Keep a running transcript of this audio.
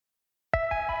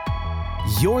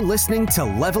You're listening to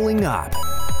Leveling Up,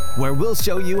 where we'll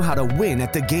show you how to win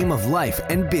at the game of life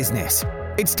and business.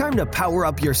 It's time to power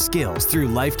up your skills through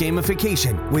life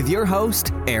gamification with your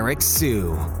host, Eric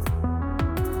Siu.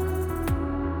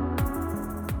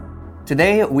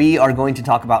 Today, we are going to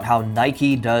talk about how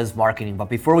Nike does marketing. But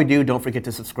before we do, don't forget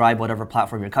to subscribe whatever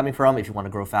platform you're coming from if you want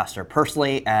to grow faster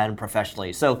personally and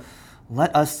professionally. So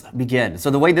let us begin. So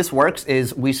the way this works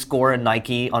is we score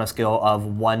Nike on a scale of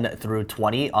 1 through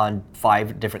 20 on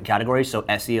 5 different categories. So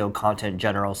SEO, content,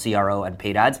 general, CRO, and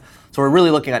paid ads. So we're really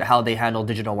looking at how they handle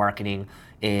digital marketing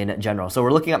in general. So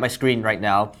we're looking at my screen right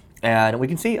now and we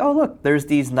can see, oh look, there's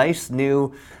these nice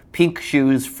new pink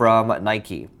shoes from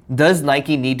Nike. Does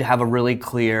Nike need to have a really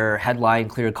clear headline,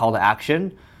 clear call to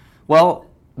action? Well,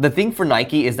 the thing for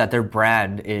Nike is that their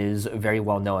brand is very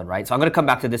well known, right? So I'm going to come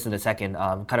back to this in a second,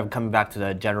 kind of coming back to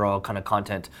the general kind of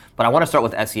content, but I want to start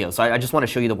with SEO. So I just want to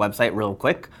show you the website real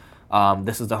quick.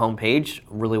 This is the home page,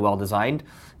 really well designed.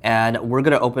 And we're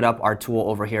going to open up our tool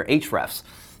over here, Ahrefs.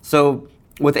 So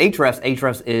with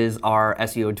Ahrefs is our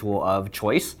SEO tool of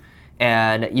choice.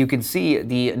 And you can see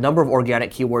the number of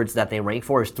organic keywords that they rank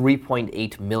for is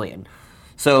 3.8 million.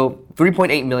 So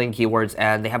 3.8 million keywords,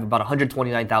 and they have about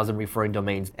 129,000 referring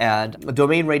domains. And the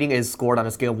domain rating is scored on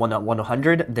a scale of 1 to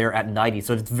 100. They're at 90,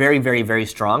 so it's very, very, very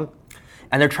strong.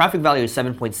 And their traffic value is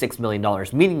 $7.6 million,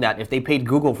 meaning that if they paid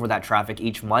Google for that traffic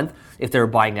each month, if they're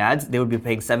buying ads, they would be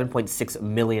paying $7.6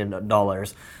 million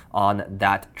on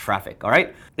that traffic, all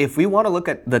right? If we want to look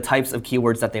at the types of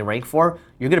keywords that they rank for,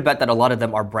 you're going to bet that a lot of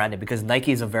them are branded because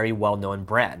Nike is a very well-known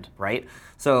brand, right?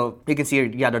 So you can see,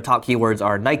 yeah, their top keywords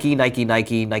are Nike, Nike,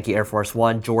 Nike, Nike Air Force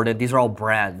One, Jordan. These are all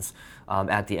brands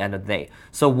at the end of the day.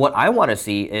 So what I want to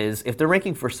see is if they're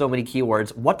ranking for so many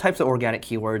keywords, what types of organic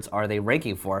keywords are they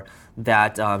ranking for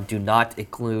that do not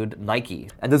include Nike?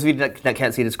 And those of you that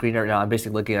can't see the screen right now, I'm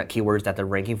basically looking at keywords that they're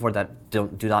ranking for that do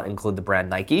not include the brand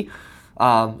Nike.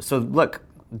 So look,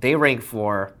 they rank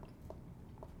for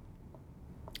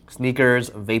sneakers,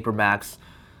 Vapor Max,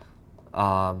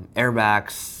 Air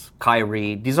Max,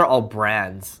 Kyrie. These are all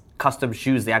brands. Custom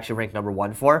shoes, they actually rank number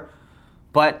 1 for.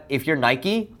 But if you're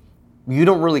Nike, you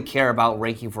don't really care about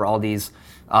ranking for all these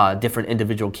different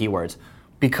individual keywords.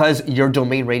 Because your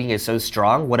domain rating is so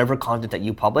strong, whatever content that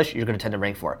you publish, you're going to tend to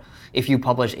rank for. If you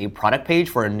publish a product page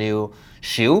for a new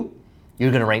shoe,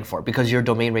 you're going to rank for it because your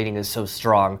domain rating is so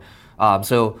strong.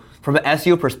 So from an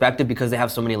SEO perspective, because they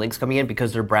have so many links coming in,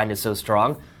 because their brand is so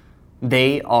strong, I'm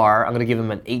going to give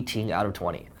them an 18 out of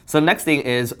 20. So the next thing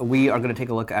is we are going to take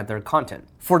a look at their content.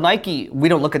 For Nike, we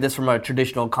don't look at this from a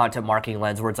traditional content marketing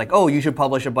lens where it's like, oh, you should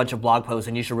publish a bunch of blog posts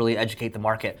and you should really educate the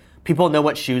market. People know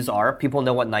what shoes are. People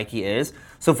know what Nike is.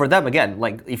 So for them, again,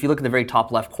 like if you look at the very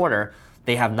top left corner,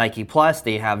 they have Nike Plus,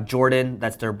 they have Jordan,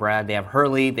 that's their brand. They have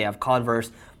Hurley, they have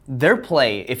Converse. Their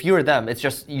play, if you were them, it's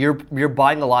just you're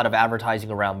buying a lot of advertising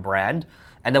around brand.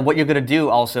 And then what you're going to do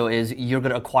also is you're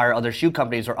going to acquire other shoe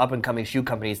companies or up-and-coming shoe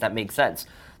companies that make sense.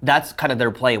 That's kind of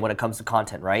their play when it comes to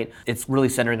content, right? It's really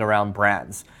centering around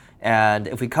brands. And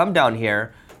if we come down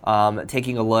here,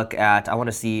 taking a look at, I want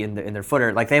to see in their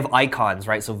footer, like they have icons,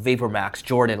 right? So Vapor Max,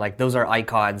 Jordan, like those are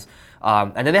icons.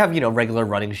 And then they have, regular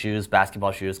running shoes,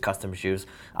 basketball shoes, custom shoes.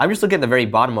 I'm just looking at the very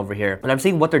bottom over here, and I'm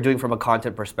seeing what they're doing from a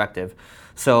content perspective.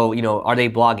 So, are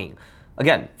they blogging?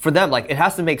 Again, for them, like it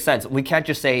has to make sense. We can't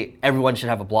just say everyone should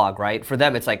have a blog, right? For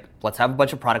them, it's like, let's have a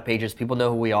bunch of product pages, people know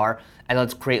who we are, and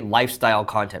let's create lifestyle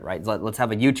content, right? Let's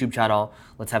have a YouTube channel,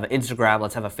 let's have an Instagram,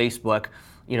 let's have a Facebook,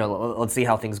 let's see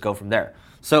how things go from there.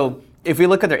 So if we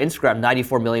look at their Instagram,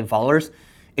 94 million followers,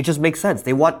 it just makes sense.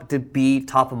 They want to be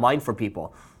top of mind for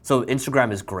people. So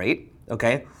Instagram is great,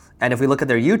 okay? And if we look at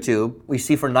their YouTube, we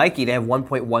see for Nike, they have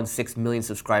 1.16 million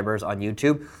subscribers on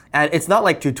YouTube. And it's not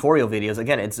like tutorial videos.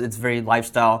 Again, it's very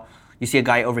lifestyle. You see a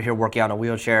guy over here working on a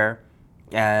wheelchair,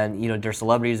 and there's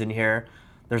celebrities in here.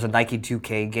 There's a Nike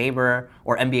 2K gamer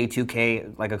or NBA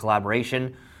 2K, like a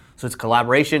collaboration. So it's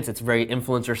collaborations, it's very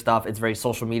influencer stuff, it's very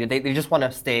social media. They just want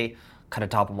to stay kind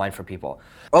of top of mind for people.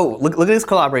 Oh, look at this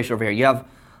collaboration over here. You have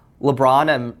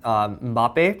LeBron and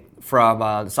Mbappe from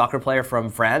the soccer player from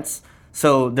France.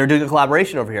 So they're doing a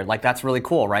collaboration over here. Like that's really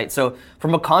cool, right? So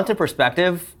from a content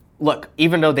perspective, look,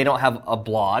 even though they don't have a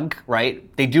blog,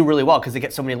 right, they do really well because they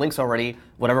get so many links already.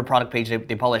 Whatever product page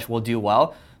they publish will do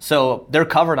well. So they're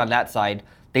covered on that side.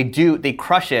 They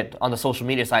crush it on the social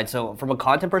media side. So from a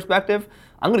content perspective,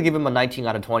 I'm going to give them a 19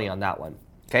 out of 20 on that one,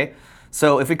 okay?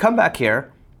 So if we come back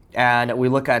here and we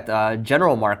look at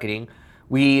general marketing,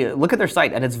 we look at their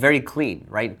site and it's very clean,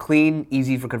 right? Clean,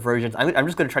 easy for conversions. I'm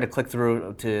just going to try to click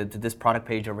through to this product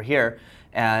page over here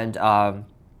and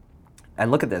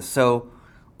look at this. So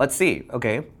let's see,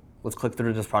 okay. Let's click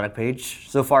through this product page.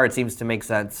 So far, it seems to make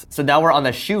sense. So now we're on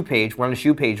the shoe page. We're on the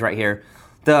shoe page right here.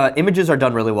 The images are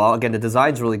done really well. Again, the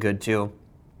design's really good too.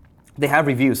 They have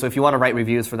reviews. So if you want to write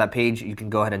reviews for that page, you can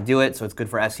go ahead and do it. So it's good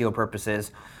for SEO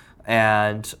purposes.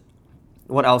 And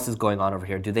what else is going on over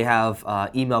here? Do they have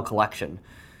email collection?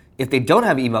 If they don't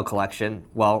have email collection,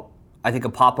 well, I think a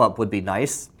pop-up would be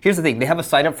nice. Here's the thing. They have a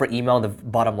sign up for email in the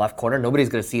bottom left corner. Nobody's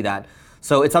going to see that.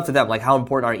 So it's up to them, like how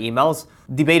important are emails?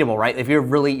 Debatable, right? If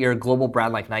you're a global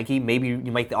brand like Nike, maybe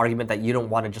you make the argument that you don't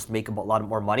want to just make a lot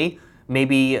more money.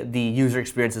 Maybe the user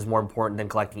experience is more important than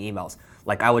collecting emails.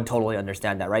 Like I would totally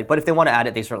understand that, right? But if they want to add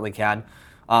it, they certainly can.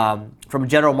 From a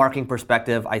general marketing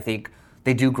perspective, I think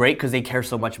they do great because they care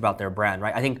so much about their brand,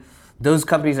 right? I think those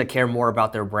companies that care more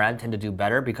about their brand tend to do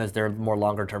better because they're more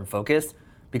longer term focused,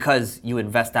 because you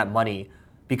invest that money,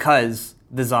 because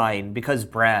design, because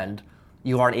brand,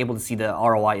 you aren't able to see the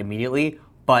ROI immediately,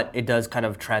 but it does kind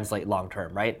of translate long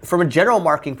term, right? From a general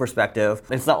marketing perspective,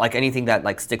 it's not like anything that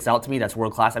like sticks out to me that's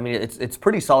world class. I mean, it's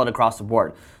pretty solid across the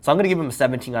board. So I'm gonna give them a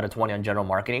 17 out of 20 on general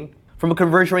marketing. From a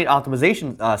conversion rate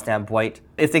optimization standpoint,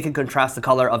 if they can contrast the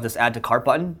color of this add to cart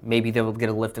button, maybe they will get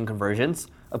a lift in conversions.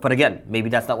 But again, maybe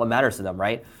that's not what matters to them,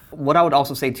 right? What I would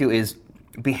also say too is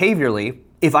behaviorally,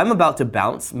 if I'm about to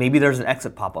bounce, maybe there's an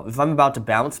exit pop-up. If I'm about to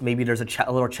bounce, maybe there's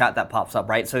a little chat that pops up,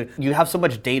 right? So you have so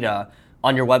much data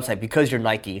on your website because you're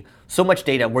Nike, so much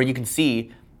data where you can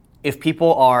see if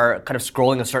people are kind of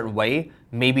scrolling a certain way,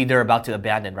 maybe they're about to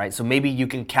abandon, right? So maybe you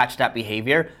can catch that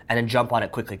behavior and then jump on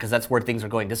it quickly because that's where things are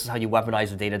going. This is how you weaponize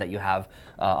the data that you have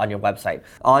on your website.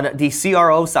 On the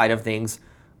CRO side of things,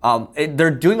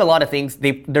 they're doing a lot of things.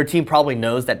 Their team probably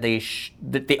knows that they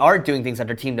are doing things that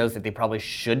their team knows that they probably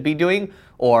should be doing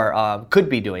or could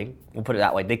be doing. We'll put it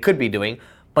that way. They could be doing,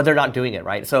 but they're not doing it,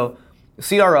 right? So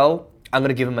CRO, I'm going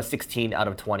to give them a 16 out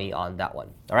of 20 on that one,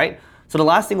 all right? So the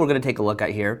last thing we're going to take a look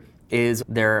at here is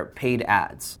their paid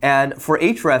ads. And for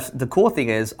Ahrefs, the cool thing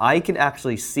is I can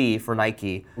actually see for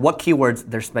Nike what keywords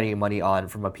they're spending money on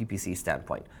from a PPC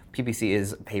standpoint. PPC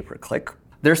is pay per click.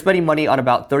 They're spending money on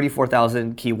about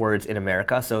 34,000 keywords in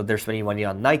America. So they're spending money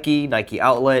on Nike, Nike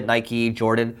Outlet, Nike,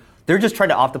 Jordan. They're just trying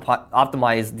to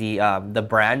optimize the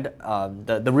brand,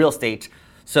 the real estate.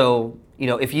 So, you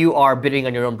know, if you are bidding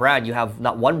on your own brand, you have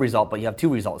not one result, but you have two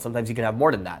results. Sometimes you can have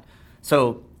more than that.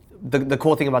 So the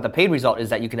cool thing about the paid result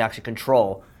is that you can actually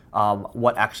control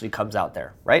what actually comes out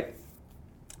there, right?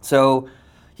 So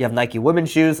you have Nike women's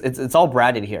shoes. It's all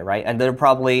branded here, right? And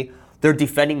they're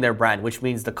defending their brand, which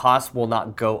means the cost will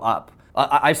not go up.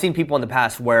 I've seen people in the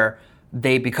past where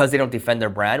because they don't defend their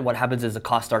brand, what happens is the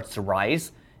cost starts to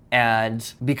rise.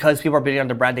 And because people are bidding on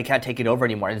their brand, they can't take it over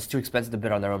anymore. And it's too expensive to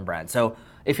bid on their own brand. So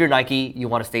if you're Nike, you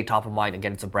want to stay top of mind.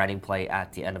 Again, it's a branding play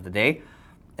at the end of the day.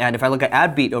 And if I look at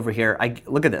AdBeat over here,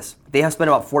 look at this. They have spent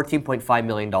about $14.5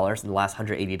 million in the last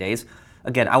 180 days.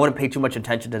 Again, I wouldn't pay too much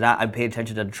attention to that. I'd pay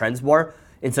attention to the trends more.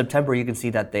 In September, you can see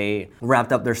that they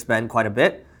ramped up their spend quite a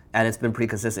bit. And it's been pretty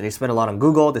consistent. They spend a lot on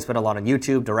Google. They spend a lot on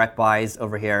YouTube, direct buys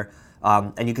over here.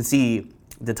 And you can see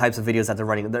the types of videos that they're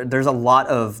running. They do a lot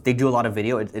of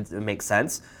video. It makes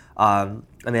sense. And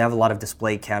they have a lot of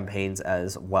display campaigns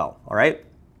as well, all right?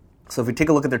 So if we take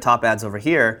a look at their top ads over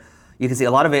here, you can see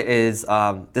a lot of it is,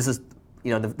 this is,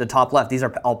 you know, the top left, these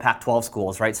are all Pac-12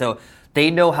 schools, right? So they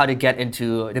know how to get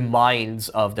into the minds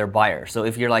of their buyers. So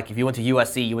if you went to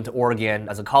USC, you went to Oregon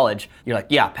as a college, you're like,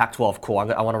 yeah, Pac-12, cool,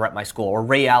 I want to rep my school. Or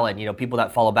Ray Allen, you know, people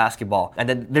that follow basketball. And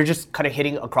then they're just kind of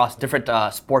hitting across different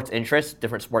sports interests,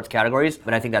 different sports categories.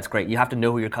 And I think that's great. You have to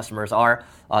know who your customers are.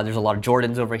 There's a lot of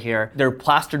Jordans over here. They're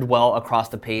plastered well across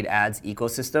the paid ads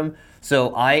ecosystem.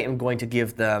 So I am going to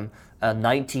give them a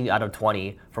 19 out of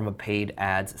 20 from a paid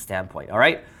ads standpoint, all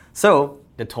right? So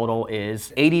the total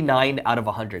is 89 out of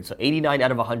 100. So 89 out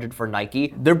of 100 for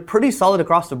Nike. They're pretty solid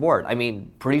across the board. I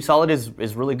mean, pretty solid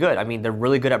is really good. I mean, they're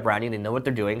really good at branding. They know what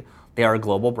they're doing. They are a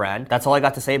global brand. That's all I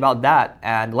got to say about that.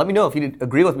 And let me know if you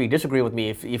agree with me, disagree with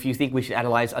me, if you think we should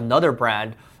analyze another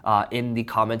brand in the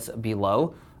comments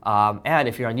below. And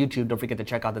if you're on YouTube, don't forget to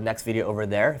check out the next video over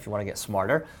there if you want to get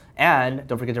smarter. And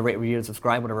don't forget to rate, review, and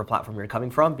subscribe, whatever platform you're coming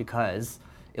from, because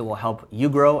it will help you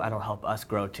grow and it'll help us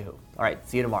grow too. All right,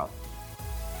 see you tomorrow.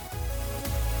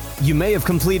 You may have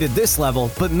completed this level,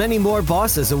 but many more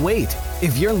bosses await.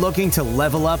 If you're looking to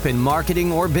level up in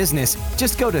marketing or business,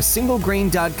 just go to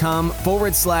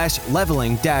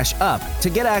singlegrain.com/leveling-up to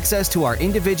get access to our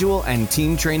individual and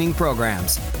team training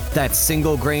programs. That's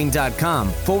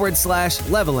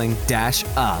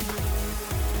singlegrain.com/leveling-up.